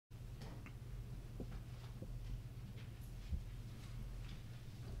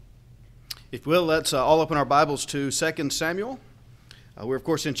If you will, let's all open our Bibles to 2 Samuel. We're, of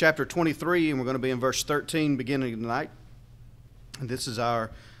course, in chapter 23, and we're going to be in verse 13 beginning tonight. And this is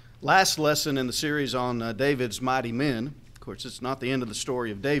our last lesson in the series on David's mighty men. Of course, it's not the end of the story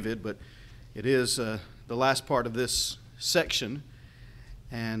of David, but it is the last part of this section.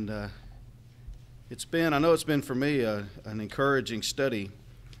 And I know it's been for me an encouraging study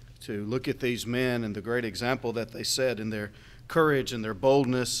to look at these men and the great example that they set in their courage and their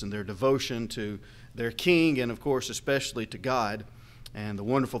boldness and their devotion to their king and, of course, especially to God, and the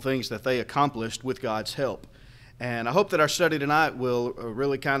wonderful things that they accomplished with God's help. And I hope that our study tonight will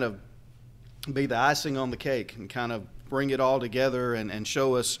really kind of be the icing on the cake and kind of bring it all together and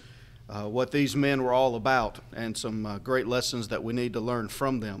show us what these men were all about and some great lessons that we need to learn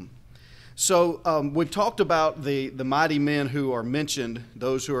from them. So we've talked about the mighty men who are mentioned,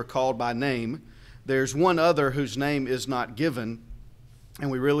 those who are called by name. There's one other whose name is not given, and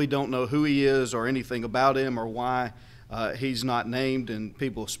we really don't know who he is or anything about him or why he's not named, and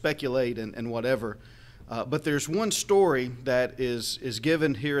people speculate and whatever. But there's one story that is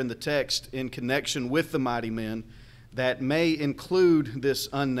given here in the text in connection with the mighty men that may include this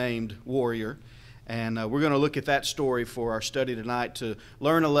unnamed warrior. And we're going to look at that story for our study tonight to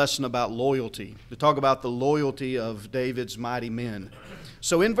learn a lesson about loyalty, to talk about the loyalty of David's mighty men.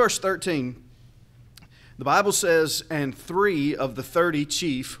 So in verse 13, the Bible says, "And 3 of the 30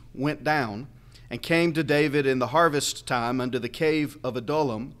 chief went down and came to David in the harvest time unto the cave of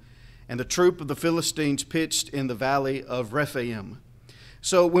Adullam, and the troop of the Philistines pitched in the valley of Rephaim."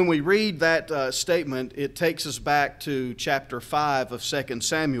 So when we read that statement, it takes us back to chapter 5 of 2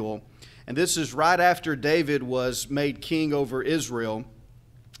 Samuel. And this is right after David was made king over Israel.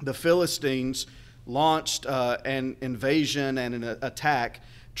 The Philistines launched an invasion and an attack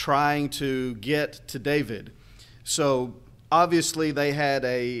trying to get to David. So obviously they had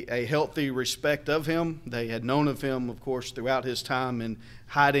a healthy respect of him. They had known of him, of course, throughout his time in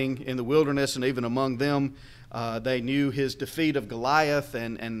hiding in the wilderness, and even among them. They knew his defeat of Goliath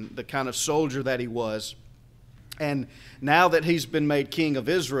and the kind of soldier that he was. And now that he's been made king of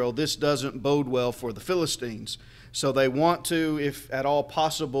Israel, this doesn't bode well for the Philistines. So they want to, if at all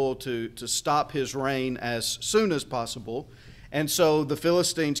possible, to stop his reign as soon as possible. And so the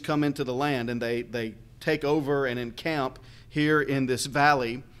Philistines come into the land, and they take over and encamp here in this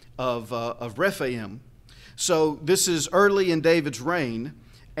valley of Rephaim. So this is early in David's reign,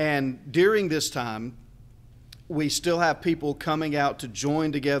 and during this time, we still have people coming out to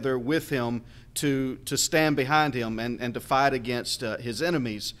join together with him to stand behind him and to fight against his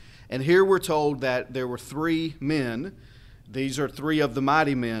enemies. And here we're told that there were 3 men. These are 3 of the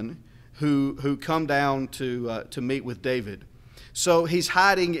mighty men who come down to meet with David. So he's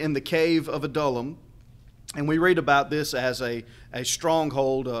hiding in the cave of Adullam, and we read about this as a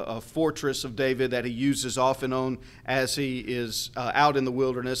stronghold, a fortress of David that he uses off and on as he is out in the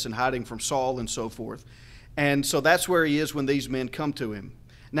wilderness and hiding from Saul and so forth. And so that's where he is when these men come to him.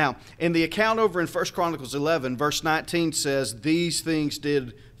 Now, in the account over in 1 Chronicles 11, verse 19 says, "These things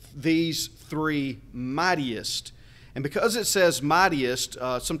did these 3 mightiest." And because it says mightiest,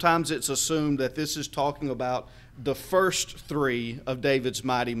 sometimes it's assumed that this is talking about the first 3 of David's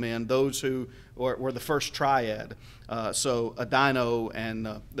mighty men, those who were the first triad. So Adino and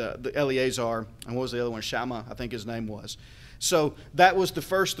the Eleazar, and what was the other one? Shammah, I think his name was. So that was the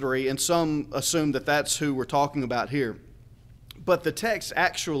first 3, and some assume that that's who we're talking about here. But the text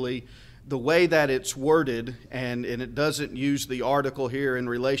actually, the way that it's worded, and it doesn't use the article here in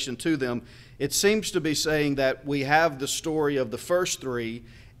relation to them, it seems to be saying that we have the story of the first 3,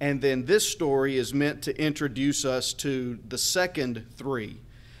 and then this story is meant to introduce us to the second 3.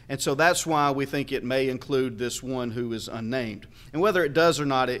 And so that's why we think it may include this one who is unnamed. And whether it does or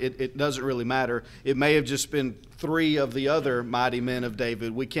not, it doesn't really matter. It may have just been 3 of the other mighty men of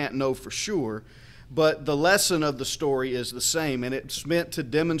David. We can't know for sure. But the lesson of the story is the same, and it's meant to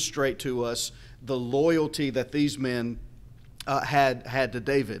demonstrate to us the loyalty that these men had to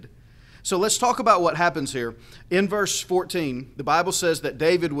David. So let's talk about what happens here. In verse 14, the Bible says that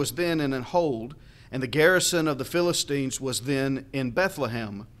David was then in an hold, and the garrison of the Philistines was then in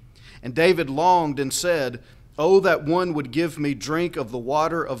Bethlehem. And David longed and said, "Oh, that one would give me drink of the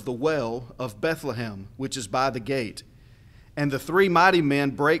water of the well of Bethlehem, which is by the gate." And the 3 mighty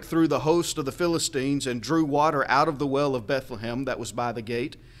men brake through the host of the Philistines and drew water out of the well of Bethlehem that was by the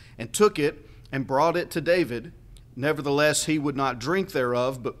gate, and took it and brought it to David. Nevertheless, he would not drink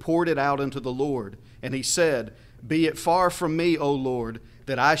thereof, but poured it out unto the Lord. And he said, "Be it far from me, O Lord,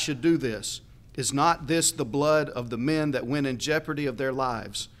 that I should do this. Is not this the blood of the men that went in jeopardy of their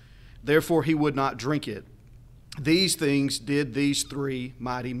lives?" Therefore he would not drink it. These things did these 3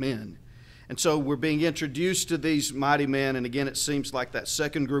 mighty men. And so we're being introduced to these mighty men, and again, it seems like that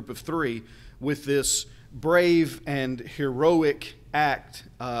second group of three with this brave and heroic act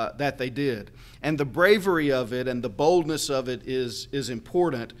that they did. And the bravery of it and the boldness of it is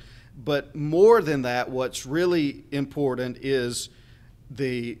important. But more than that, what's really important is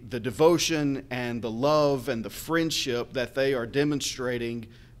the devotion and the love and the friendship that they are demonstrating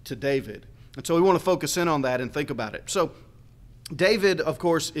to David. And so we want to focus in on that and think about it. So David, of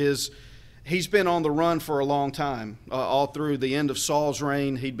course, he's been on the run for a long time. All through the end of Saul's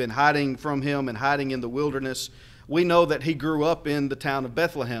reign, he'd been hiding from him and hiding in the wilderness. We know that he grew up in the town of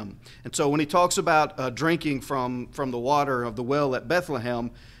Bethlehem. And so when he talks about drinking from the water of the well at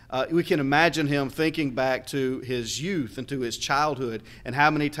Bethlehem, we can imagine him thinking back to his youth and to his childhood and how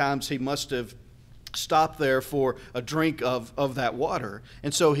many times he must have stopped there for a drink of that water.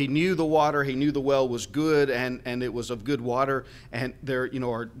 And so he knew the water, he knew the well was good, and it was of good water. And there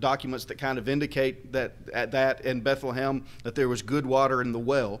are documents that kind of indicate that in Bethlehem that there was good water in the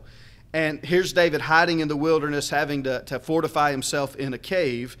well. And here's David hiding in the wilderness, having to fortify himself in a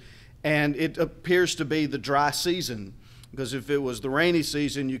cave, and it appears to be the dry season. Because if it was the rainy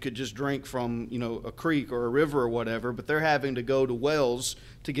season, you could just drink from a creek or a river or whatever, but they're having to go to wells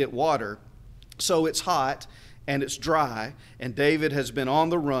to get water. So it's hot and it's dry, and David has been on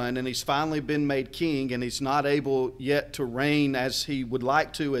the run, and he's finally been made king, and he's not able yet to reign as he would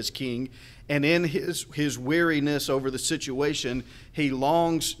like to as king. And in his weariness over the situation, he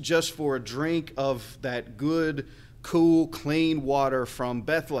longs just for a drink of that good, cool, clean water from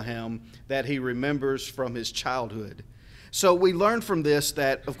Bethlehem that he remembers from his childhood. So we learn from this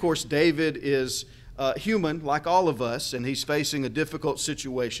that, of course, David is human like all of us, and he's facing a difficult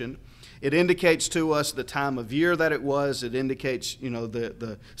situation. It indicates to us the time of year that it was. It indicates,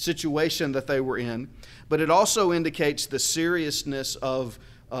 the situation that they were in. But it also indicates the seriousness of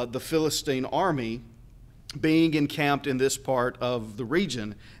the Philistine army being encamped in this part of the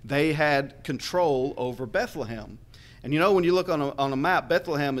region. They had control over Bethlehem. And when you look on a map,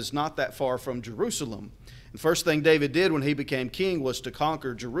 Bethlehem is not that far from Jerusalem. The first thing David did when he became king was to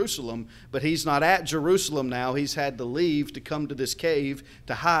conquer Jerusalem, but he's not at Jerusalem now. He's had to leave to come to this cave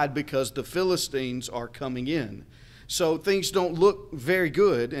to hide because the Philistines are coming in. So things don't look very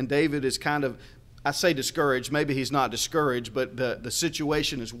good, and David is kind of, I say discouraged. Maybe he's not discouraged, but the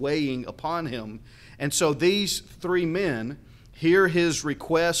situation is weighing upon him. And so these three men hear his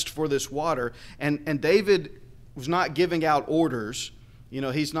request for this water, and David was not giving out orders.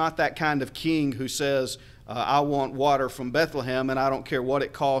 He's not that kind of king who says, I want water from Bethlehem, and I don't care what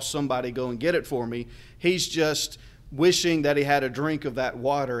it costs, somebody go and get it for me. He's just wishing that he had a drink of that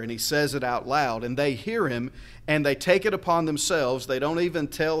water, and he says it out loud. And they hear him, and they take it upon themselves. They don't even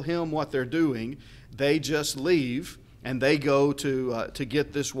tell him what they're doing. They just leave, and they go to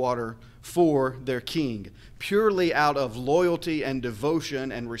get this water for their king, purely out of loyalty and devotion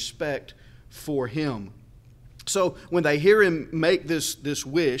and respect for him. So when they hear him make this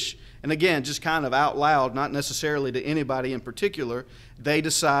wish, and again, just kind of out loud, not necessarily to anybody in particular, they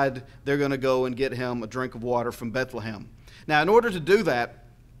decide they're going to go and get him a drink of water from Bethlehem. Now, in order to do that,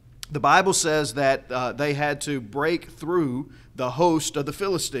 the Bible says that they had to break through the host of the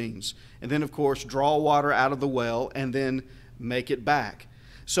Philistines, and then, of course, draw water out of the well and then make it back.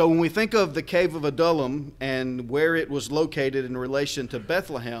 So when we think of the cave of Adullam and where it was located in relation to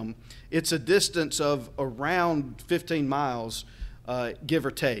Bethlehem, it's a distance of around 15 miles, give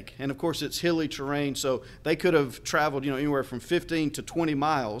or take. And of course, it's hilly terrain, so they could have traveled, anywhere from 15 to 20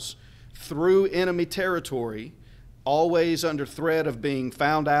 miles through enemy territory, always under threat of being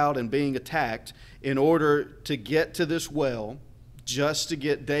found out and being attacked, in order to get to this well, just to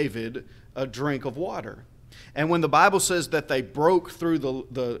get David a drink of water. And when the Bible says that they broke through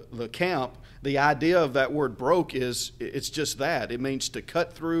the camp, the idea of that word broke it's just that. It means to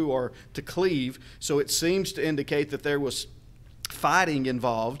cut through or to cleave. So it seems to indicate that there was fighting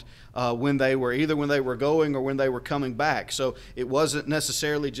involved when they were going or when they were coming back. So it wasn't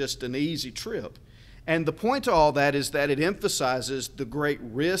necessarily just an easy trip. And the point to all that is that it emphasizes the great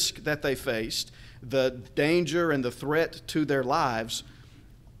risk that they faced, the danger and the threat to their lives,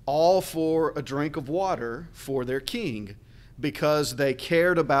 all for a drink of water for their king, because they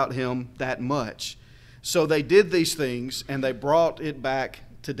cared about him that much. So they did these things, and they brought it back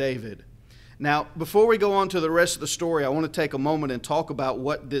to David. Now, before we go on to the rest of the story, I want to take a moment and talk about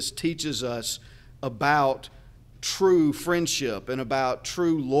what this teaches us about true friendship and about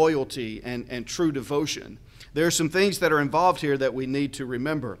true loyalty and true devotion. There are some things that are involved here that we need to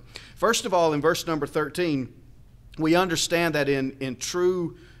remember. First of all, in verse number 13, we understand that in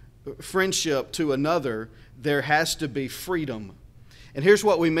true friendship to another, there has to be freedom. And here's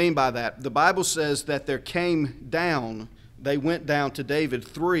what we mean by that. The Bible says that they went down to David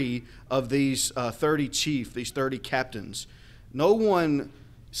 3 of these 30 chief, these 30 captains. No one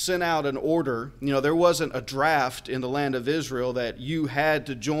sent out an order. There wasn't a draft in the land of Israel that you had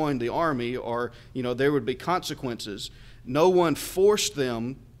to join the army or, there would be consequences. No one forced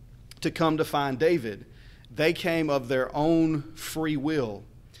them to come to find David. They came of their own free will.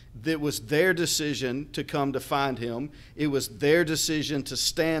 It was their decision to come to find him. It was their decision to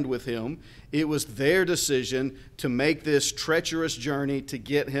stand with him. It was their decision to make this treacherous journey to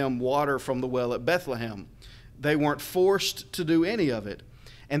get him water from the well at Bethlehem. They weren't forced to do any of it.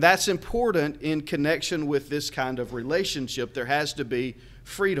 And that's important in connection with this kind of relationship. There has to be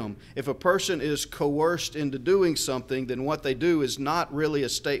freedom. If a person is coerced into doing something, then what they do is not really a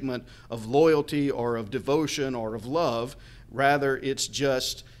statement of loyalty or of devotion or of love. Rather, it's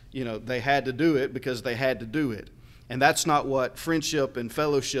just, they had to do it because they had to do it. And that's not what friendship and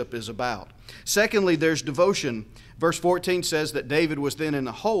fellowship is about. Secondly, there's devotion. Verse 14 says that David was then in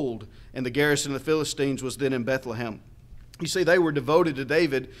a hold, and the garrison of the Philistines was then in Bethlehem. You see, they were devoted to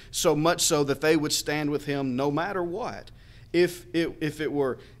David so much so that they would stand with him no matter what. If it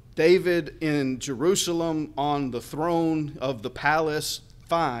were David in Jerusalem on the throne of the palace,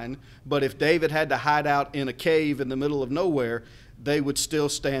 fine. But if David had to hide out in a cave in the middle of nowhere, they would still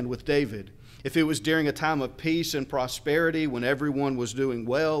stand with David. If it was during a time of peace and prosperity when everyone was doing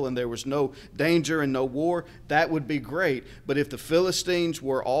well and there was no danger and no war, that would be great. But if the Philistines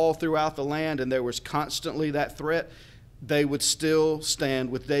were all throughout the land and there was constantly that threat, they would still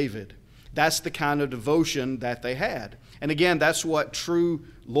stand with David. That's the kind of devotion that they had. And again, that's what true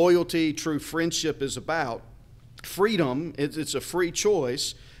loyalty, true friendship is about. Freedom, it's a free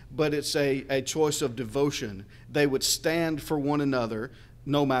choice, but it's a choice of devotion. They would stand for one another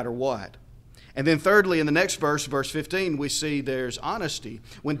no matter what. And then thirdly, in the next verse, verse 15, we see there's honesty.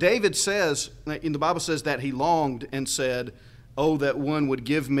 When David says, in the Bible says that he longed and said, "Oh, that one would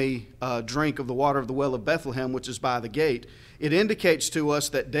give me a drink of the water of the well of Bethlehem, which is by the gate." It indicates to us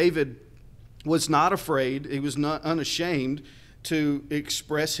that David was not afraid, he was not unashamed to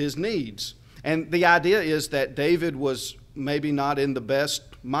express his needs. And the idea is that David was maybe not in the best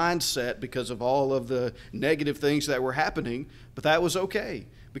mindset because of all of the negative things that were happening, but that was okay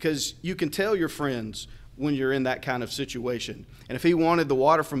because you can tell your friends when you're in that kind of situation. And if he wanted the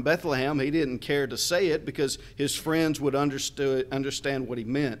water from Bethlehem, he didn't care to say it because his friends would understand what he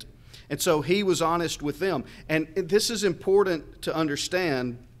meant. And so he was honest with them. And this is important to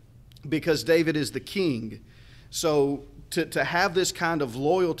understand because David is the king. So to have this kind of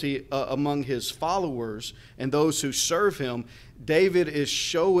loyalty among his followers and those who serve him, David is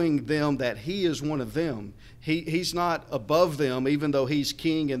showing them that he is one of them. He's not above them, even though he's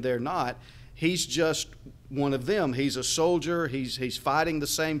king and they're not. He's just one of them. He's a soldier. He's fighting the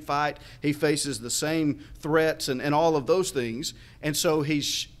same fight. He faces the same threats and all of those things. And so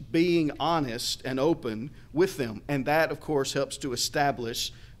he's being honest and open with them. And that, of course, helps to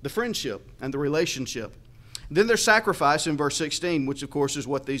establish the friendship and the relationship. Then there's sacrifice in verse 16, which, of course, is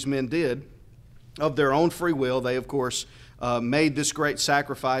what these men did. Of their own free will, they, of course, made this great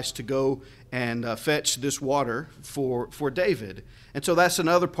sacrifice to go and fetch this water for David. And so that's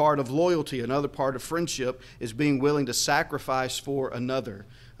another part of loyalty, another part of friendship is being willing to sacrifice for another.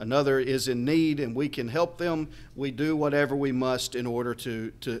 Another is in need and we can help them. We do whatever we must in order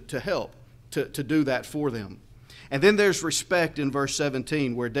to help, to do that for them. And then there's respect in verse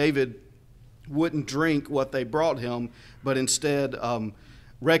 17 where David wouldn't drink what they brought him, but instead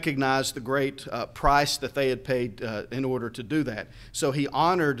recognized the great price that they had paid in order to do that. So he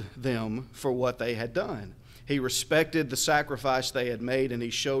honored them for what they had done. He respected the sacrifice they had made, and he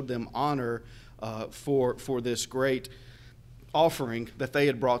showed them honor for this great offering that they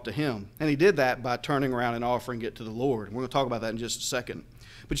had brought to him. And he did that by turning around and offering it to the Lord. We're going to talk about that in just a second.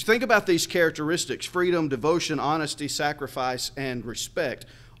 But you think about these characteristics: freedom, devotion, honesty, sacrifice, and respect.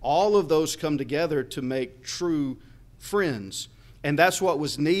 All of those come together to make true friends. And that's what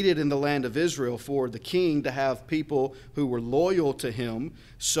was needed in the land of Israel for the king to have people who were loyal to him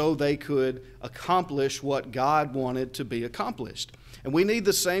so they could accomplish what God wanted to be accomplished. And we need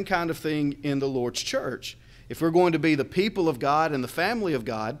the same kind of thing in the Lord's church. If we're going to be the people of God and the family of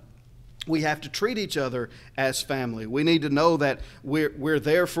God, we have to treat each other as family. We need to know that we're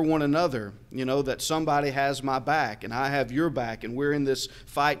there for one another, that somebody has my back and I have your back, and we're in this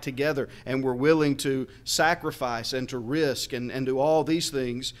fight together, and we're willing to sacrifice and to risk and do all these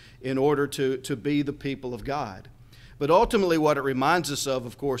things in order to be the people of God. But ultimately what it reminds us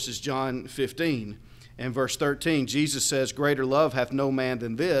of course, is John 15 and verse 13. Jesus says, "Greater love hath no man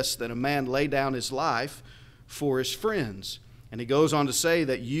than this, that a man lay down his life for his friends." And he goes on to say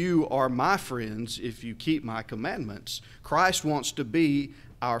that you are my friends if you keep my commandments. Christ wants to be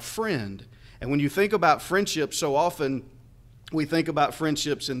our friend. And when you think about friendships, so often we think about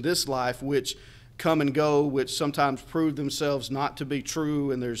friendships in this life which come and go, which sometimes prove themselves not to be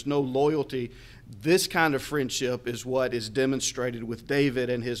true, and there's no loyalty. This kind of friendship is what is demonstrated with David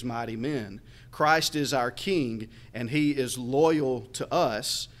and his mighty men. Christ is our king, and he is loyal to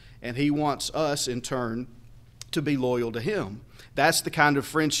us, and he wants us in turn to be loyal to him. That's the kind of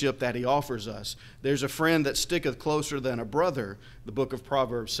friendship that he offers us. There's a friend that sticketh closer than a brother, the book of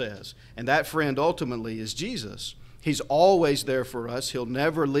Proverbs says. And that friend ultimately is Jesus. He's always there for us. He'll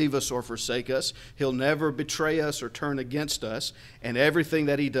never leave us or forsake us. He'll never betray us or turn against us. And everything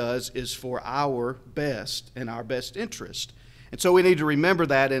that he does is for our best and our best interest. And so we need to remember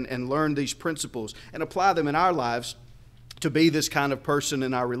that and learn these principles and apply them in our lives to be this kind of person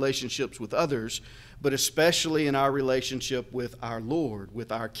in our relationships with others, but especially in our relationship with our Lord,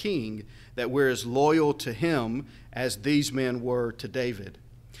 with our King, that we're as loyal to him as these men were to David.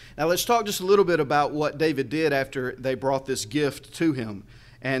 Now let's talk just a little bit about what David did after they brought this gift to him.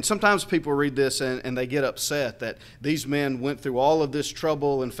 And sometimes people read this and they get upset that these men went through all of this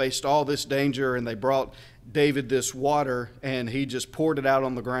trouble and faced all this danger, and they brought David this water and he just poured it out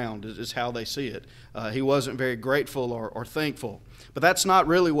on the ground, is how they see it. He wasn't very grateful or thankful. But that's not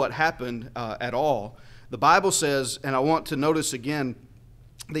really what happened at all. The Bible says, and I want to notice again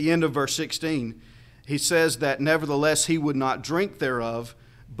the end of verse 16, he says that nevertheless he would not drink thereof,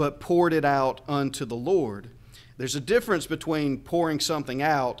 but poured it out unto the Lord. There's a difference between pouring something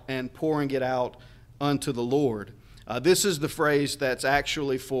out and pouring it out unto the Lord. This is the phrase that's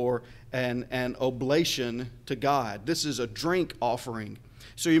actually for an oblation to God. This is a drink offering.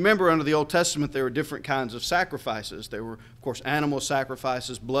 So you remember under the Old Testament there were different kinds of sacrifices. There were, of course, animal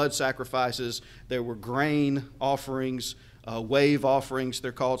sacrifices, blood sacrifices. There were grain offerings, wave offerings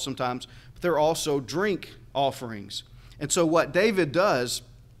they're called sometimes. But there are also drink offerings. And so what David does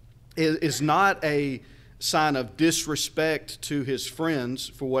is not a sign of disrespect to his friends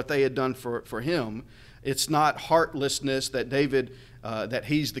for what they had done for him. It's not heartlessness that David, that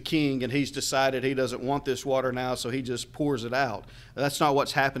he's the king and he's decided he doesn't want this water now, so he just pours it out. That's not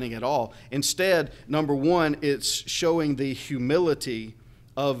what's happening at all. Instead, number one, it's showing the humility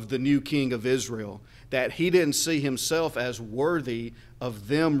of the new king of Israel, that he didn't see himself as worthy of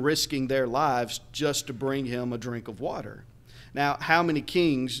them risking their lives just to bring him a drink of water. Now, how many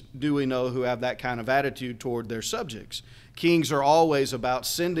kings do we know who have that kind of attitude toward their subjects? Kings are always about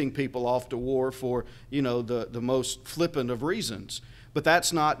sending people off to war for, the most flippant of reasons. But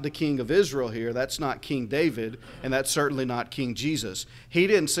that's not the king of Israel here. That's not King David, and that's certainly not King Jesus. He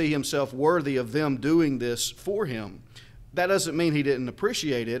didn't see himself worthy of them doing this for him. That doesn't mean he didn't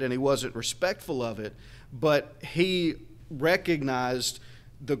appreciate it and he wasn't respectful of it, but he recognized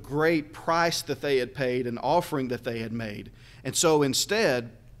the great price that they had paid and offering that they had made. And so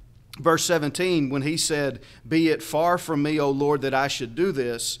instead, verse 17, when he said, "Be it far from me, O Lord, that I should do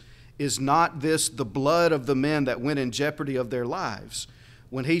this," is not this the blood of the men that went in jeopardy of their lives?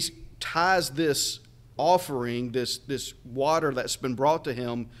 When he ties this offering, this water that's been brought to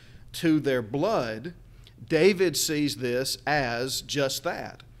him, to their blood, David sees this as just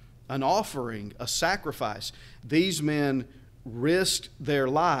that, an offering, a sacrifice. These men risked their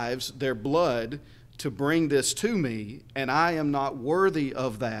lives, their blood, to bring this to me, and I am not worthy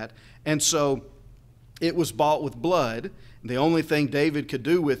of that. And so it was bought with blood. The only thing David could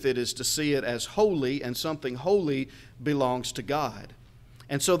do with it is to see it as holy, and something holy belongs to God.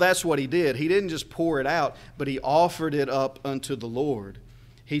 And so that's what he did. He didn't just pour it out, but he offered it up unto the Lord.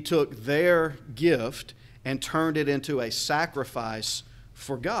 He took their gift and turned it into a sacrifice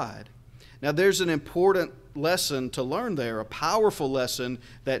for God. Now there's an important lesson to learn there, a powerful lesson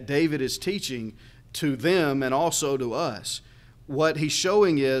that David is teaching to them and also to us. What he's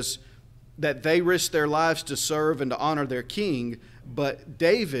showing is that they risked their lives to serve and to honor their king, but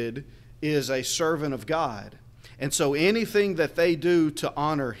David is a servant of God. And so anything that they do to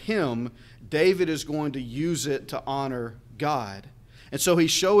honor him, David is going to use it to honor God. And so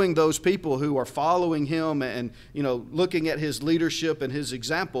he's showing those people who are following him and, looking at his leadership and his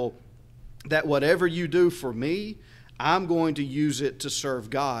example, that whatever you do for me, I'm going to use it to serve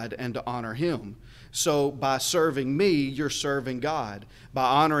God and to honor him. So by serving me, you're serving God. By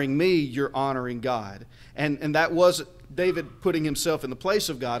honoring me, you're honoring God. And that was David putting himself in the place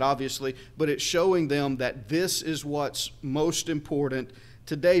of God, obviously, but it's showing them that this is what's most important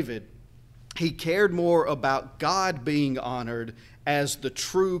to David. He cared more about God being honored as the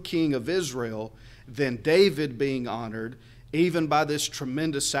true king of Israel than David being honored, even by this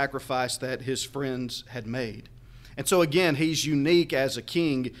tremendous sacrifice that his friends had made. And so again, he's unique as a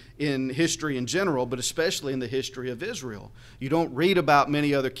king in history in general, but especially in the history of Israel. You don't read about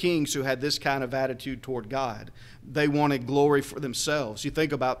many other kings who had this kind of attitude toward God. They wanted glory for themselves. You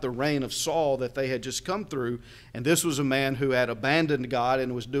think about the reign of Saul that they had just come through, and this was a man who had abandoned God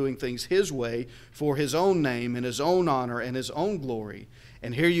and was doing things his way for his own name and his own honor and his own glory.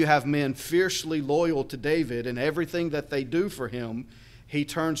 And here you have men fiercely loyal to David, and everything that they do for him, he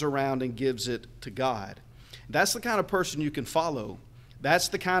turns around and gives it to God. That's the kind of person you can follow. That's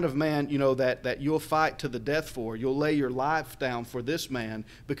the kind of man, that you'll fight to the death for. You'll lay your life down for this man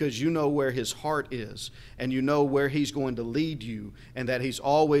because you know where his heart is and you know where he's going to lead you and that he's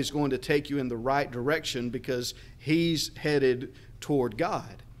always going to take you in the right direction because he's headed toward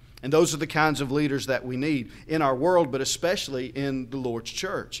God. And those are the kinds of leaders that we need in our world, but especially in the Lord's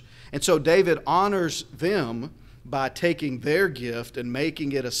church. And so David honors them by taking their gift and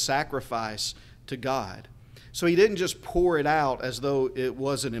making it a sacrifice to God. So he didn't just pour it out as though it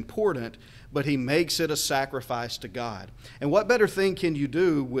wasn't important, but he makes it a sacrifice to God. And what better thing can you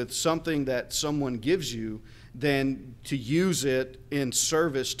do with something that someone gives you than to use it in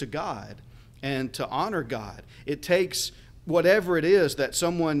service to God and to honor God? It takes whatever it is that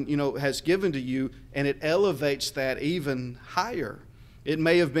someone, has given to you, and it elevates that even higher. It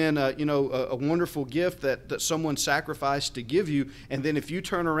may have been a wonderful gift that someone sacrificed to give you, and then if you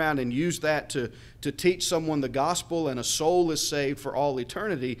turn around and use that to teach someone the gospel and a soul is saved for all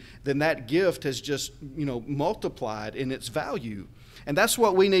eternity, then that gift has just multiplied in its value. And that's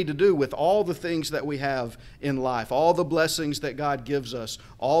what we need to do with all the things that we have in life, all the blessings that God gives us,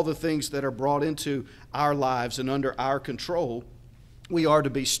 all the things that are brought into our lives and under our control. We are to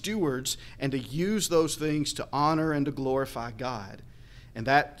be stewards and to use those things to honor and to glorify God. And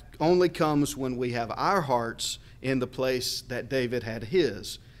that only comes when we have our hearts in the place that David had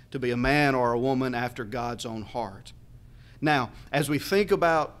his, to be a man or a woman after God's own heart. Now, as we think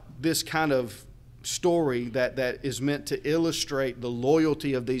about this kind of story that is meant to illustrate the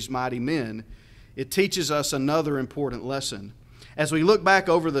loyalty of these mighty men, it teaches us another important lesson. As we look back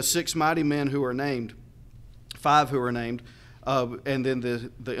over the 6 mighty men who are named, 5 who are named, and then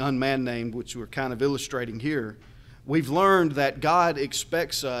the unman named, which we're kind of illustrating here, we've learned that God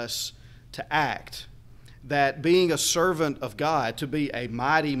expects us to act, that being a servant of God, to be a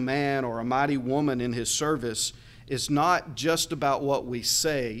mighty man or a mighty woman in his service, is not just about what we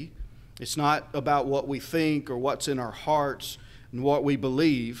say. It's not about what we think or what's in our hearts and what we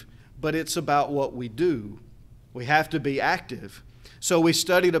believe, but it's about what we do. We have to be active. So we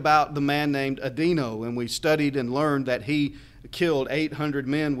studied about the man named Adino, and we studied and learned that he killed 800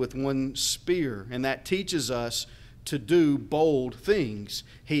 men with one spear, and that teaches us to do bold things.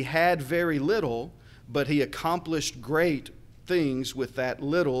 He had very little, but he accomplished great things with that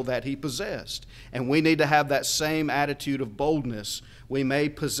little that he possessed. And we need to have that same attitude of boldness. We may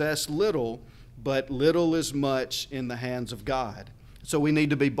possess little, but little is much in the hands of God. So we need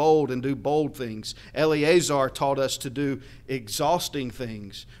to be bold and do bold things. Eleazar taught us to do exhausting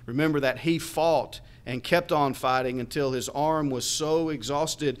things. Remember that he fought and kept on fighting until his arm was so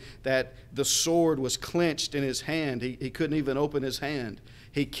exhausted that the sword was clenched in his hand. He couldn't even open his hand.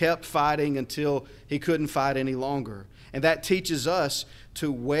 He kept fighting until he couldn't fight any longer. And that teaches us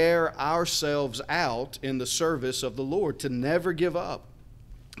to wear ourselves out in the service of the Lord, to never give up.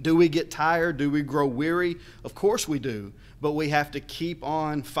 Do we get tired? Do we grow weary? Of course we do. But we have to keep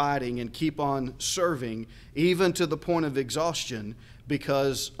on fighting and keep on serving, even to the point of exhaustion,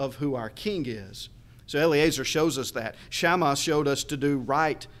 because of who our King is. So Eleazar shows us that. Shammah showed us to do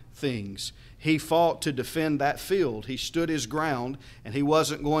right things. He fought to defend that field. He stood his ground, and he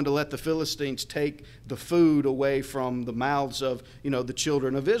wasn't going to let the Philistines take the food away from the mouths of, the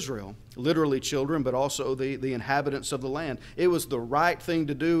children of Israel. Literally children, but also the inhabitants of the land. It was the right thing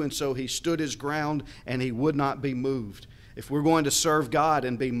to do, and so he stood his ground, and he would not be moved. If we're going to serve God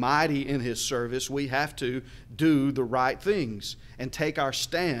and be mighty in his service, we have to do the right things and take our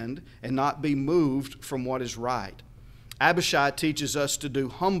stand and not be moved from what is right. Abishai teaches us to do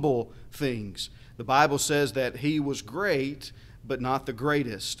humble things. The Bible says that he was great, but not the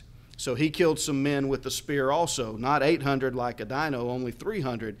greatest. So he killed some men with the spear also, not 800 like Adino, only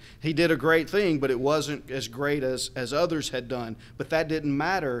 300. He did a great thing, but it wasn't as great as others had done. But that didn't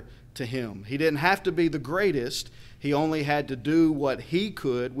matter to him. He didn't have to be the greatest. He only had to do what he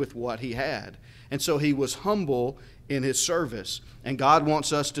could with what he had. And so he was humble in his service. And God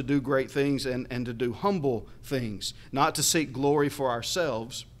wants us to do great things and to do humble things, not to seek glory for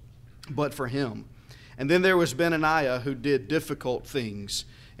ourselves, but for him. And then there was Benaiah, who did difficult things.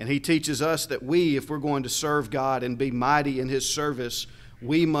 And he teaches us that we, if we're going to serve God and be mighty in his service,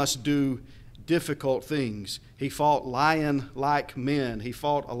 we must do difficult things. He fought lion-like men. He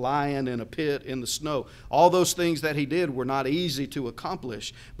fought a lion in a pit in the snow. All those things that he did were not easy to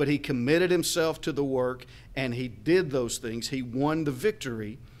accomplish, but he committed himself to the work, and he did those things. He won the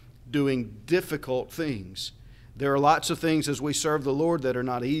victory doing difficult things. There are lots of things as we serve the Lord that are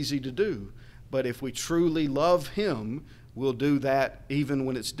not easy to do, but if we truly love Him, we'll do that even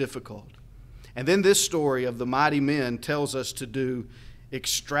when it's difficult. And then this story of the mighty men tells us to do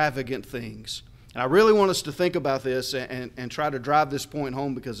extravagant things. And I really want us to think about this and try to drive this point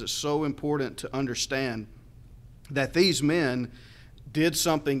home, because it's so important to understand that these men did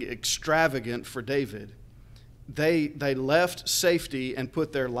something extravagant for David. They left safety and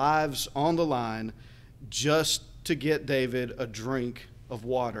put their lives on the line just to get David a drink of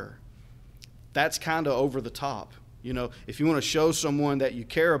water. That's kind of over the top. You know, if you want to show someone that you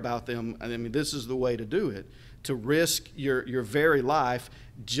care about them, I mean, this is the way to do it. To risk your very life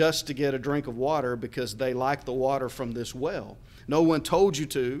just to get a drink of water because they like the water from this well. No one told you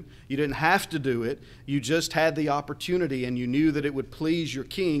to. You didn't have to do it. You just had the opportunity, and you knew that it would please your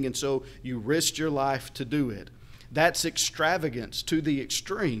king, and so you risked your life to do it. That's extravagance to the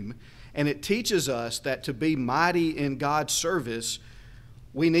extreme, and it teaches us that to be mighty in God's service,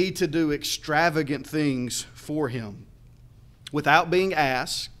 we need to do extravagant things for Him without being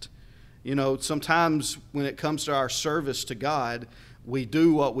asked. You know, sometimes when it comes to our service to God, we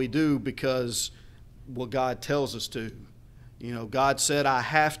do what we do because, well, God tells us to. You know, God said I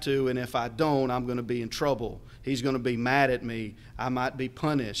have to, and if I don't, I'm going to be in trouble. He's going to be mad at me. I might be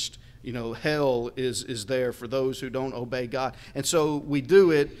punished. You know, hell is there for those who don't obey God. And so we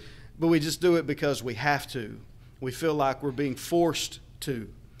do it, but we just do it because we have to. We feel like we're being forced to.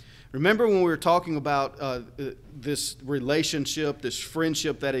 Remember when we were talking about this relationship, this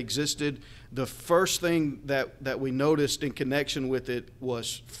friendship that existed, the first thing that we noticed in connection with it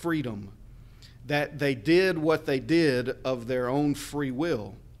was freedom. That they did what they did of their own free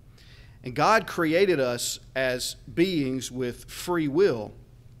will. And God created us as beings with free will.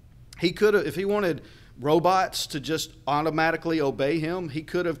 He could have, if He wanted robots to just automatically obey Him, He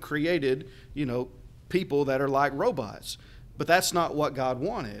could have created, you know, people that are like robots. But that's not what God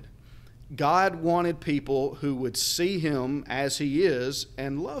wanted. God wanted people who would see Him as He is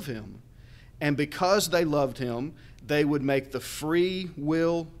and love Him. And because they loved Him, they would make the free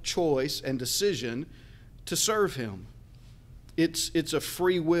will choice and decision to serve Him. It's a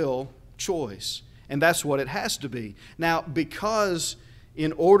free will choice, and that's what it has to be. Now, because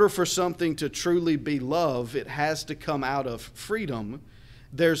in order for something to truly be love, it has to come out of freedom,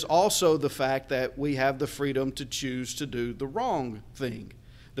 there's also the fact that we have the freedom to choose to do the wrong thing.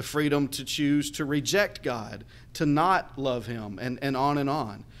 The freedom to choose to reject God, to not love Him, and on and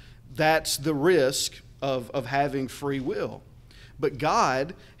on. That's the risk of having free will. But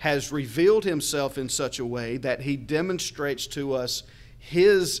God has revealed Himself in such a way that He demonstrates to us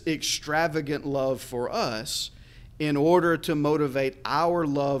His extravagant love for us in order to motivate our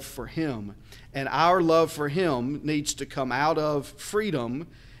love for Him. And our love for Him needs to come out of freedom,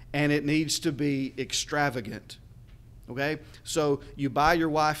 and it needs to be extravagant. Okay? So you buy your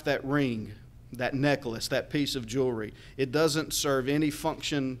wife that ring, that necklace, that piece of jewelry. It doesn't serve any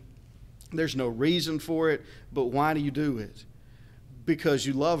function. There's no reason for it, but why do you do it? Because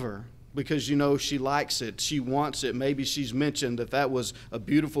you love her, because you know she likes it, she wants it. Maybe she's mentioned that was a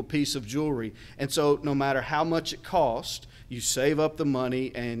beautiful piece of jewelry. And so no matter how much it costs, you save up the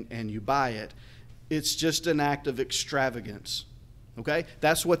money and you buy it. It's just an act of extravagance. Okay?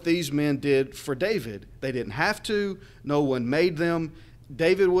 That's what these men did for David. They didn't have to. No one made them.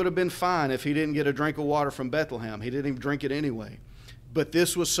 David would have been fine if he didn't get a drink of water from Bethlehem. He didn't even drink it anyway. But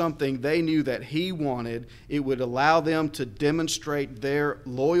this was something they knew that he wanted. It would allow them to demonstrate their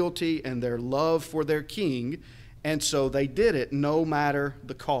loyalty and their love for their king. And so they did it no matter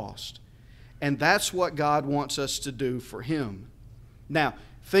the cost. And that's what God wants us to do for Him. Now,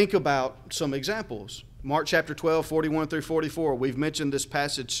 think about some examples. Mark chapter 12, 41 through 44. We've mentioned this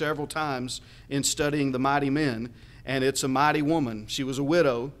passage several times in studying the mighty men, and it's a mighty woman. She was a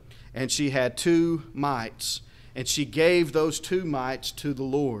widow, and she had 2 mites, and she gave those 2 mites to the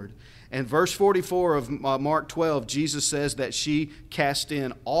Lord. And verse 44 of Mark 12, Jesus says that she cast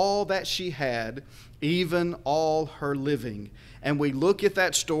in all that she had, even all her living. And we look at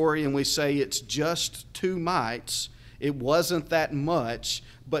that story and we say it's just 2 mites. It wasn't that much,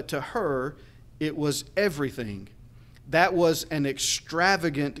 but to her, it was everything. That was an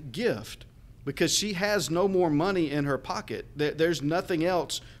extravagant gift because she has no more money in her pocket. There's nothing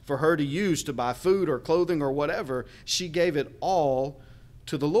else for her to use to buy food or clothing or whatever. She gave it all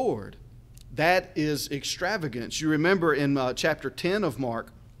to the Lord. That is extravagance. You remember in chapter 10 of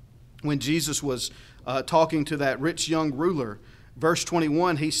Mark, when Jesus was talking to that rich young ruler, verse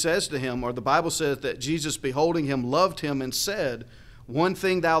 21, he says to him, or the Bible says that Jesus, beholding him, loved him and said, "One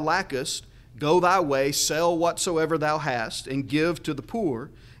thing thou lackest, go thy way, sell whatsoever thou hast, and give to the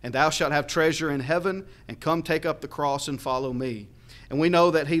poor, and thou shalt have treasure in heaven, and come take up the cross and follow me." And we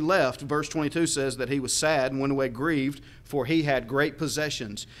know that he left. Verse 22 says that he was sad and went away grieved, for he had great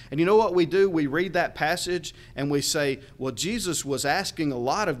possessions. And you know what we do? We read that passage and we say, well, Jesus was asking a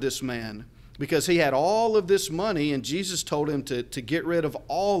lot of this man because he had all of this money, and Jesus told him to get rid of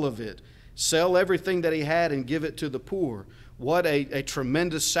all of it, sell everything that he had and give it to the poor. What a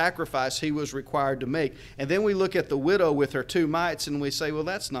tremendous sacrifice he was required to make. And then we look at the widow with her 2 mites and we say, well,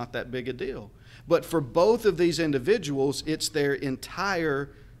 that's not that big a deal. But for both of these individuals, it's their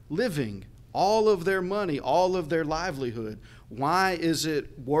entire living, all of their money, all of their livelihood. Why is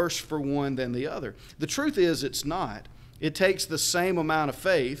it worse for one than the other? The truth is it's not. It takes the same amount of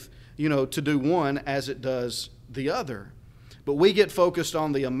faith, to do one as it does the other. But we get focused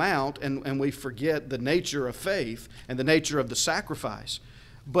on the amount and we forget the nature of faith and the nature of the sacrifice.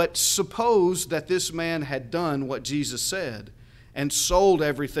 But suppose that this man had done what Jesus said and sold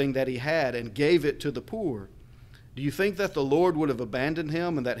everything that he had and gave it to the poor. Do you think that the Lord would have abandoned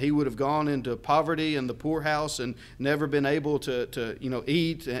him and that he would have gone into poverty and the poorhouse and never been able to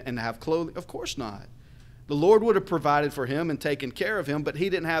eat and have clothing? Of course not. The Lord would have provided for him and taken care of him, but he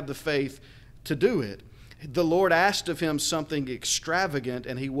didn't have the faith to do it. The Lord asked of him something extravagant,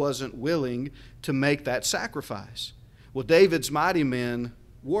 and he wasn't willing to make that sacrifice. Well, David's mighty men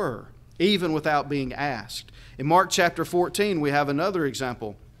were, even without being asked. In Mark chapter 14, we have another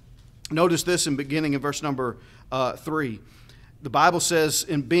example. Notice this beginning in verse number 3. The Bible says,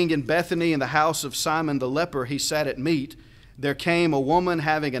 in being in Bethany in the house of Simon the leper, he sat at meat. There came a woman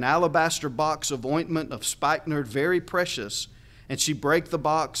having an alabaster box of ointment of spikenard, very precious, and she brake the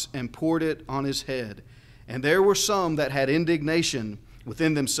box and poured it on his head. And there were some that had indignation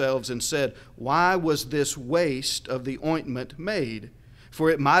within themselves and said, why was this waste of the ointment made? For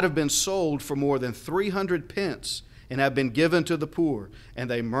it might have been sold for more than 300 pence and have been given to the poor. And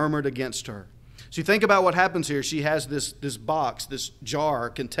they murmured against her. So you think about what happens here. She has this box, this jar,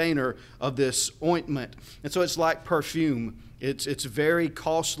 container of this ointment. And so it's like perfume. It's very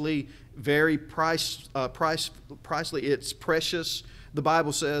costly, very pricely. It's precious, the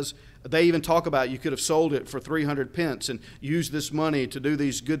Bible says. They even talk about you could have sold it for 300 pence and used this money to do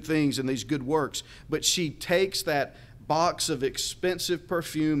these good things and these good works. But she takes that box of expensive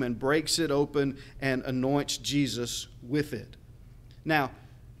perfume and breaks it open and anoints Jesus with it. Now,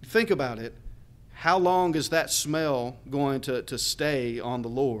 think about it. How long is that smell going to stay on the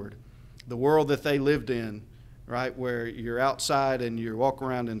Lord? The world that they lived in, right, where you're outside and you walk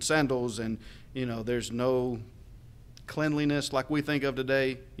around in sandals and, there's no cleanliness like we think of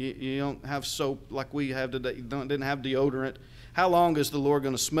today. You don't have soap like we have today. You didn't have deodorant. How long is the Lord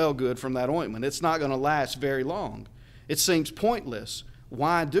going to smell good from that ointment? It's not going to last very long. It seems pointless.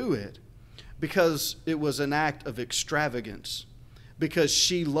 Why do it? Because it was an act of extravagance. Because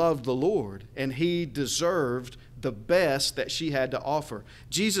she loved the Lord and he deserved the best that she had to offer.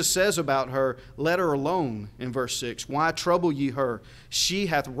 Jesus says about her, let her alone in verse 6. Why trouble ye her? She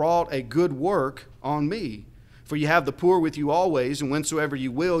hath wrought a good work on me. For ye have the poor with you always, and whensoever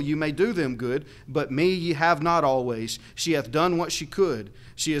you will, you may do them good. But me ye have not always. She hath done what she could.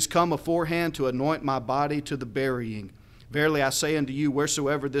 She is come aforehand to anoint my body to the burying. Verily I say unto you,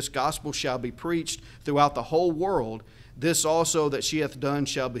 wheresoever this gospel shall be preached throughout the whole world, this also that she hath done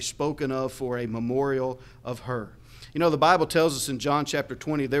shall be spoken of for a memorial of her. The Bible tells us in John chapter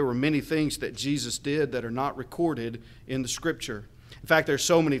 20, there were many things that Jesus did that are not recorded in the Scripture. In fact, there's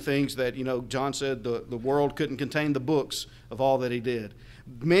so many things that, John said the world couldn't contain the books of all that he did.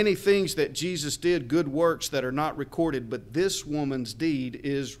 Many things that Jesus did, good works that are not recorded, but this woman's deed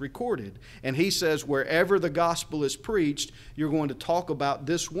is recorded. And he says wherever the gospel is preached, you're going to talk about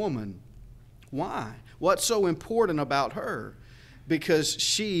this woman. Why? What's so important about her? Because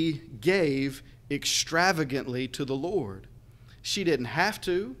she gave extravagantly to the Lord. She didn't have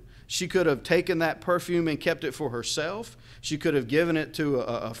to. She could have taken that perfume and kept it for herself. She could have given it to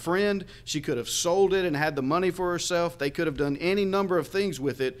a friend. She could have sold it and had the money for herself. They could have done any number of things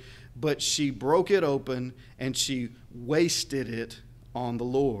with it, but she broke it open and she wasted it on the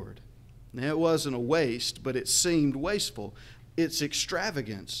Lord. Now, it wasn't a waste, but it seemed wasteful. It's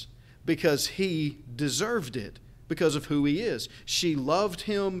extravagance because he deserved it because of who he is. She loved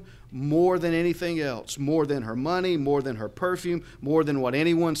him more than anything else, more than her money, more than her perfume, more than what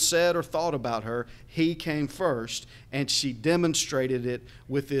anyone said or thought about her. He came first, and she demonstrated it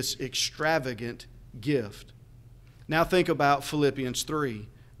with this extravagant gift. Now think about Philippians 3,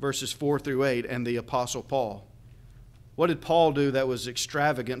 verses 4 through 8, and the Apostle Paul. What did Paul do that was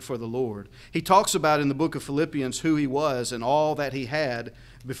extravagant for the Lord? He talks about in the book of Philippians who he was and all that he had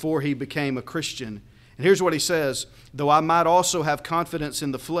before he became a Christian. And here's what he says, "Though I might also have confidence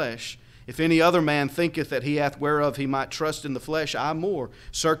in the flesh, if any other man thinketh that he hath whereof he might trust in the flesh, I more,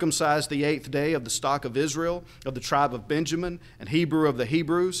 circumcised the 8th day of the stock of Israel, of the tribe of Benjamin, and Hebrew of the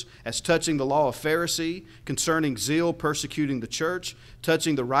Hebrews, as touching the law of Pharisee, concerning zeal persecuting the church,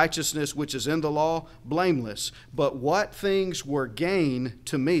 touching the righteousness which is in the law, blameless. But what things were gain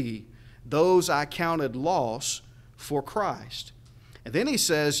to me, those I counted loss for Christ." And then he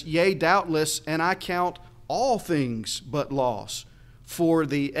says, "Yea, doubtless, and I count all things but loss, for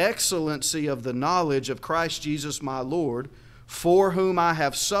the excellency of the knowledge of Christ Jesus my Lord, for whom I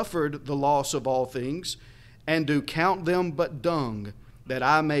have suffered the loss of all things, and do count them but dung, that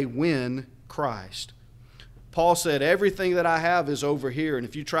I may win Christ." Paul said, everything that I have is over here, and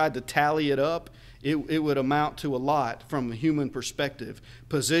if you tried to tally it up, it would amount to a lot from a human perspective.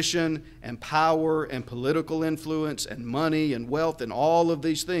 Position and power and political influence and money and wealth and all of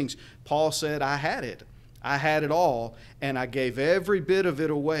these things. Paul said, I had it. I had it all, and I gave every bit of it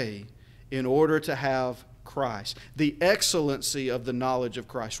away in order to have Christ. The excellency of the knowledge of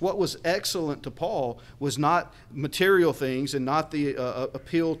Christ. What was excellent to Paul was not material things and not the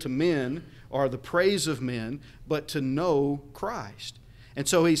appeal to men or the praise of men, but to know Christ. And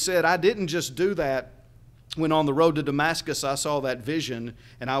so he said, I didn't just do that when on the road to Damascus I saw that vision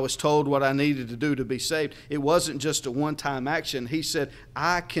and I was told what I needed to do to be saved. It wasn't just a one-time action. He said,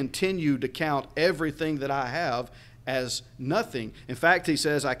 I continue to count everything that I have as nothing. In fact, he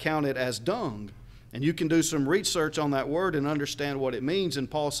says, I count it as dung. And you can do some research on that word and understand what it means. And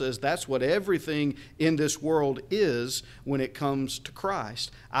Paul says that's what everything in this world is when it comes to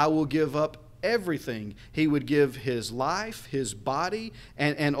Christ. I will give up everything. He would give his life, his body,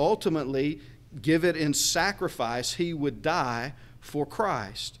 and ultimately give it in sacrifice. He would die for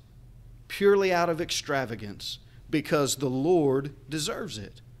Christ purely out of extravagance because the Lord deserves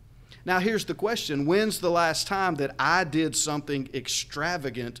it. Now here's the question. When's the last time that I did something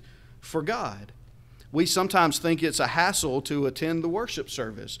extravagant for God? We sometimes think it's a hassle to attend the worship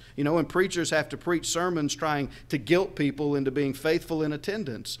service. You know, and preachers have to preach sermons trying to guilt people into being faithful in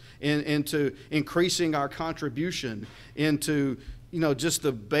attendance, into increasing our contribution, into, you know, just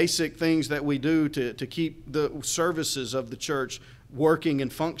the basic things that we do to keep the services of the church working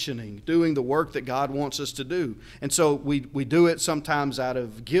and functioning, doing the work that God wants us to do. And so we do it sometimes out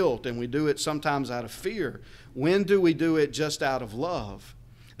of guilt, and we do it sometimes out of fear. When do we do it just out of love?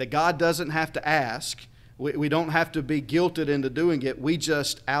 That God doesn't have to ask. We don't have to be guilted into doing it. We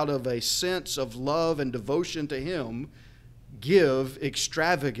just, out of a sense of love and devotion to Him, give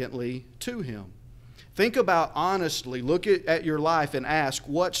extravagantly to Him. Think about honestly, look at your life and ask,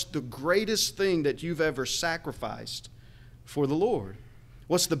 what's the greatest thing that you've ever sacrificed for the Lord?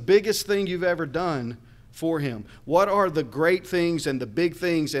 What's the biggest thing you've ever done for Him? What are the great things and the big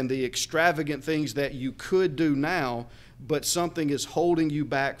things and the extravagant things that you could do now, but something is holding you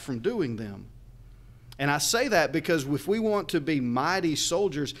back from doing them? And I say that because if we want to be mighty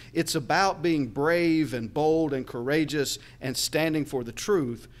soldiers, it's about being brave and bold and courageous and standing for the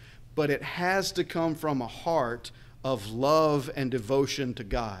truth, but it has to come from a heart of love and devotion to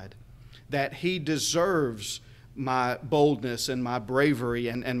God, that He deserves my boldness and my bravery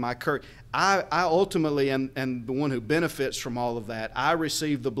and my courage. I ultimately am the one who benefits from all of that. I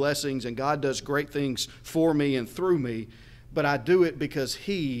receive the blessings, and God does great things for me and through me, but I do it because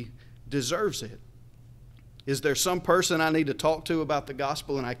He deserves it. Is there some person I need to talk to about the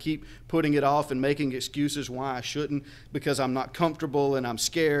gospel and I keep putting it off and making excuses why I shouldn't because I'm not comfortable and I'm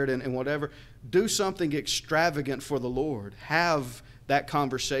scared and whatever? Do something extravagant for the Lord. Have that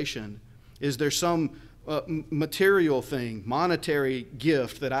conversation. Is there some material thing, monetary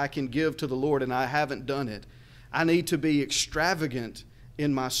gift that I can give to the Lord and I haven't done it? I need to be extravagant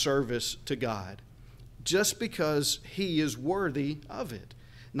in my service to God just because He is worthy of it.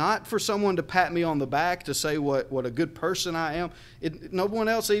 Not for someone to pat me on the back to say what a good person I am. No one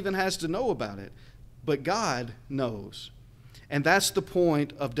else even has to know about it. But God knows. And that's the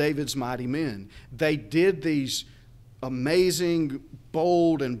point of David's mighty men. They did these amazing,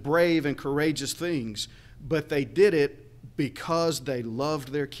 bold, and brave and courageous things, but they did it because they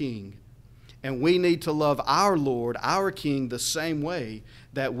loved their king. And we need to love our Lord, our King, the same way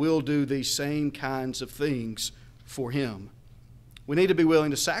that we'll do these same kinds of things for Him. We need to be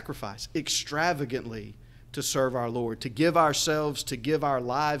willing to sacrifice extravagantly to serve our Lord, to give ourselves, to give our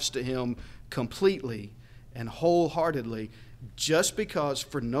lives to Him completely and wholeheartedly, just because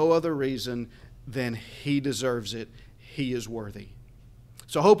for no other reason than He deserves it. He is worthy.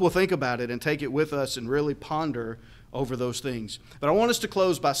 So I hope we'll think about it and take it with us and really ponder over those things. But I want us to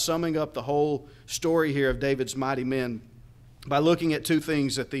close by summing up the whole story here of David's mighty men by looking at two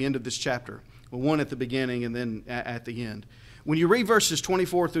things at the end of this chapter. Well, one at the beginning and then at the end. When you read verses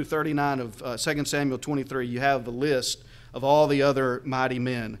 24 through 39 of 2 Samuel 23, you have the list of all the other mighty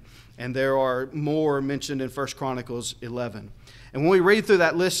men. And there are more mentioned in 1 Chronicles 11. And when we read through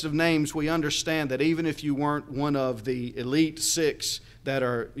that list of names, we understand that even if you weren't one of the elite 6 that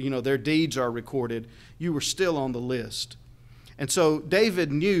are, their deeds are recorded, you were still on the list. And so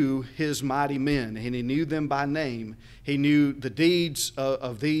David knew his mighty men, and he knew them by name. He knew the deeds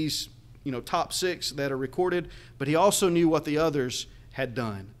of these, top 6 that are recorded, but he also knew what the others had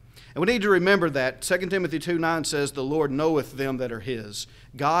done. And we need to remember that 2 Timothy 2:9 says, "The Lord knoweth them that are his."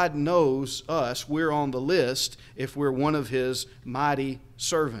 God knows us. We're on the list if we're one of his mighty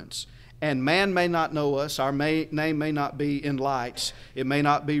servants. And man may not know us. Our name may not be in lights. It may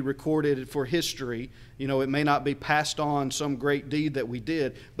not be recorded for history. It may not be passed on some great deed that we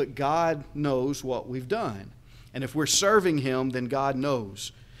did. But God knows what we've done. And if we're serving him, then God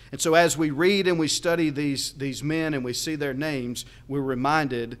knows. And so as we read and we study these men and we see their names, we're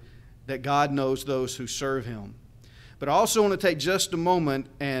reminded that God knows those who serve him. But I also want to take just a moment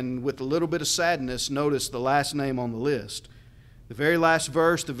and with a little bit of sadness, notice the last name on the list. The very last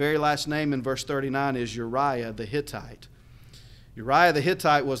verse, the very last name in verse 39 is Uriah the Hittite. Uriah the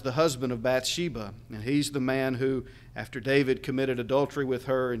Hittite was the husband of Bathsheba, and he's the man who, after David committed adultery with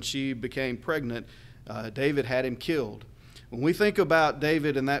her and she became pregnant, David had him killed. When we think about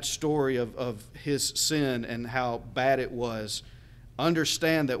David and that story of his sin and how bad it was,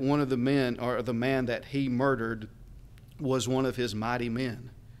 understand that one of the men, or the man that he murdered, was one of his mighty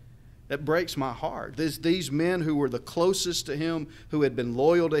men. That breaks my heart. These men who were the closest to him, who had been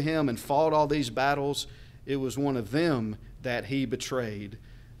loyal to him and fought all these battles, it was one of them that he betrayed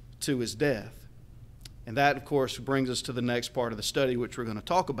to his death. And that, of course, brings us to the next part of the study, which we're going to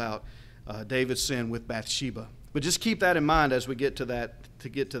talk about, David's sin with Bathsheba. But just keep that in mind as we get to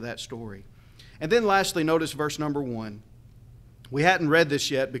that story. And then lastly, notice verse number 1. We hadn't read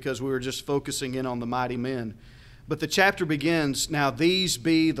this yet because we were just focusing in on the mighty men. But the chapter begins, "Now these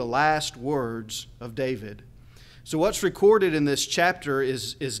be the last words of David." So what's recorded in this chapter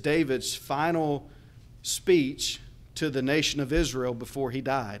is David's final speech to the nation of Israel before he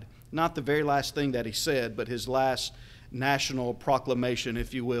died. Not the very last thing that he said, but his last national proclamation,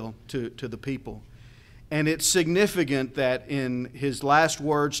 if you will, to the people. And it's significant that in his last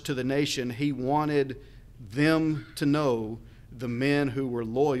words to the nation, he wanted them to know the men who were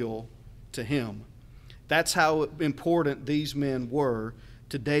loyal to him. That's how important these men were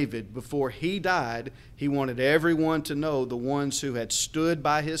to David. Before he died, he wanted everyone to know the ones who had stood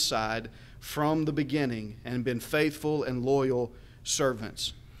by his side from the beginning and been faithful and loyal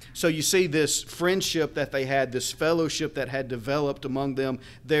servants. So you see this friendship that they had, this fellowship that had developed among them,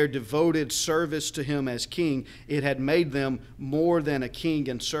 their devoted service to him as king, it had made them more than a king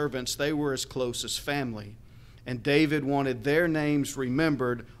and servants. They were as close as family. And David wanted their names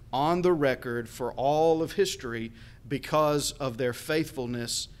remembered on the record for all of history because of their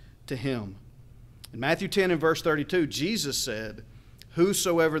faithfulness to him. In Matthew 10 and verse 32, Jesus said,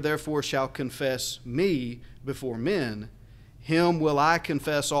 "Whosoever therefore shall confess me before men, him will I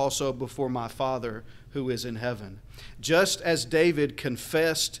confess also before my Father who is in heaven." Just as David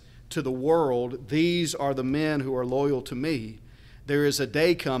confessed to the world, "These are the men who are loyal to me," there is a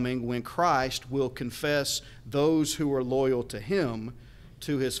day coming when Christ will confess those who are loyal to him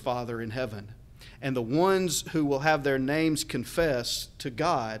to his Father in heaven. And the ones who will have their names confessed to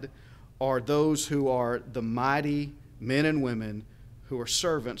God are those who are the mighty men and women who are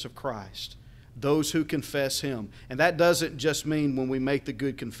servants of Christ, those who confess him. And that doesn't just mean when we make the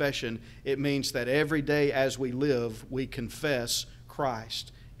good confession. It means that every day as we live, we confess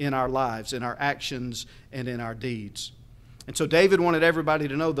Christ in our lives, in our actions, and in our deeds. And so David wanted everybody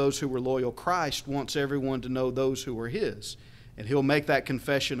to know those who were loyal. Christ wants everyone to know those who are his. And he'll make that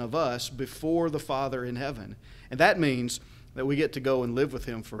confession of us before the Father in heaven. And that means that we get to go and live with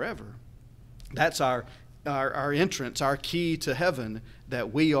him forever. That's our entrance, our key to heaven,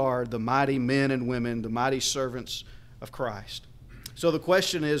 that we are the mighty men and women, the mighty servants of Christ. So the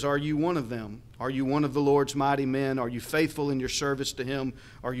question is, are you one of them? Are you one of the Lord's mighty men? Are you faithful in your service to him?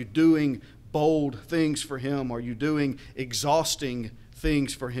 Are you doing bold things for him? Are you doing exhausting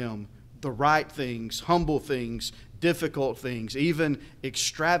things for him? The right things, humble things, difficult things, even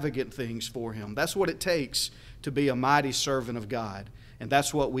extravagant things for him. That's what it takes to be a mighty servant of God. And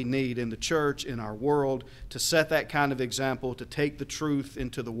that's what we need in the church, in our world, to set that kind of example, to take the truth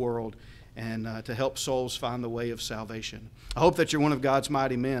into the world and to help souls find the way of salvation. I hope that you're one of God's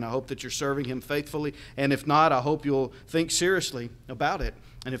mighty men. I hope that you're serving Him faithfully. And if not, I hope you'll think seriously about it.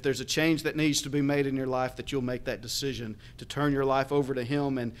 And if there's a change that needs to be made in your life, that you'll make that decision to turn your life over to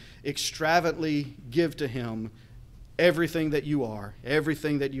Him and extravagantly give to Him everything that you are,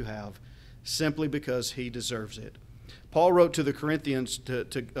 everything that you have, simply because He deserves it. Paul wrote to the Corinthians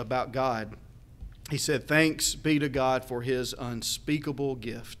about God. He said, "Thanks be to God for His unspeakable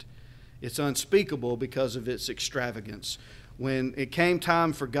gift." It's unspeakable because of its extravagance. When it came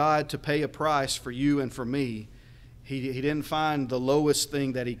time for God to pay a price for you and for me, He didn't find the lowest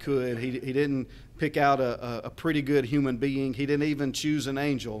thing that He could. He didn't pick out a pretty good human being. He didn't even choose an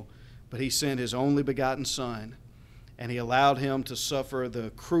angel, but He sent His only begotten Son, and He allowed Him to suffer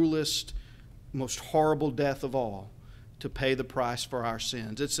the cruelest, most horrible death of all to pay the price for our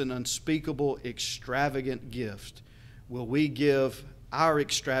sins. It's an unspeakable, extravagant gift. Will we give our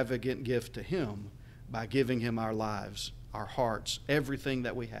extravagant gift to Him by giving Him our lives, our hearts, everything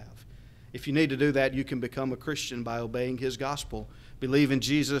that we have? If you need to do that, you can become a Christian by obeying His gospel. Believe in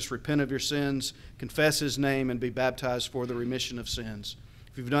Jesus, repent of your sins, confess His name, and be baptized for the remission of sins.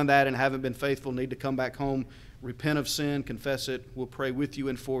 If you've done that and haven't been faithful, need to come back home, repent of sin, confess it. We'll pray with you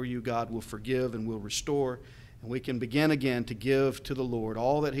and for you. God will forgive and will restore. And we can begin again to give to the Lord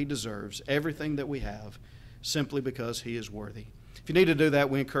all that He deserves, everything that we have, simply because He is worthy. If you need to do that,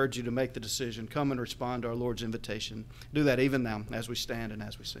 we encourage you to make the decision. Come and respond to our Lord's invitation. Do that even now as we stand and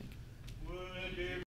as we sing.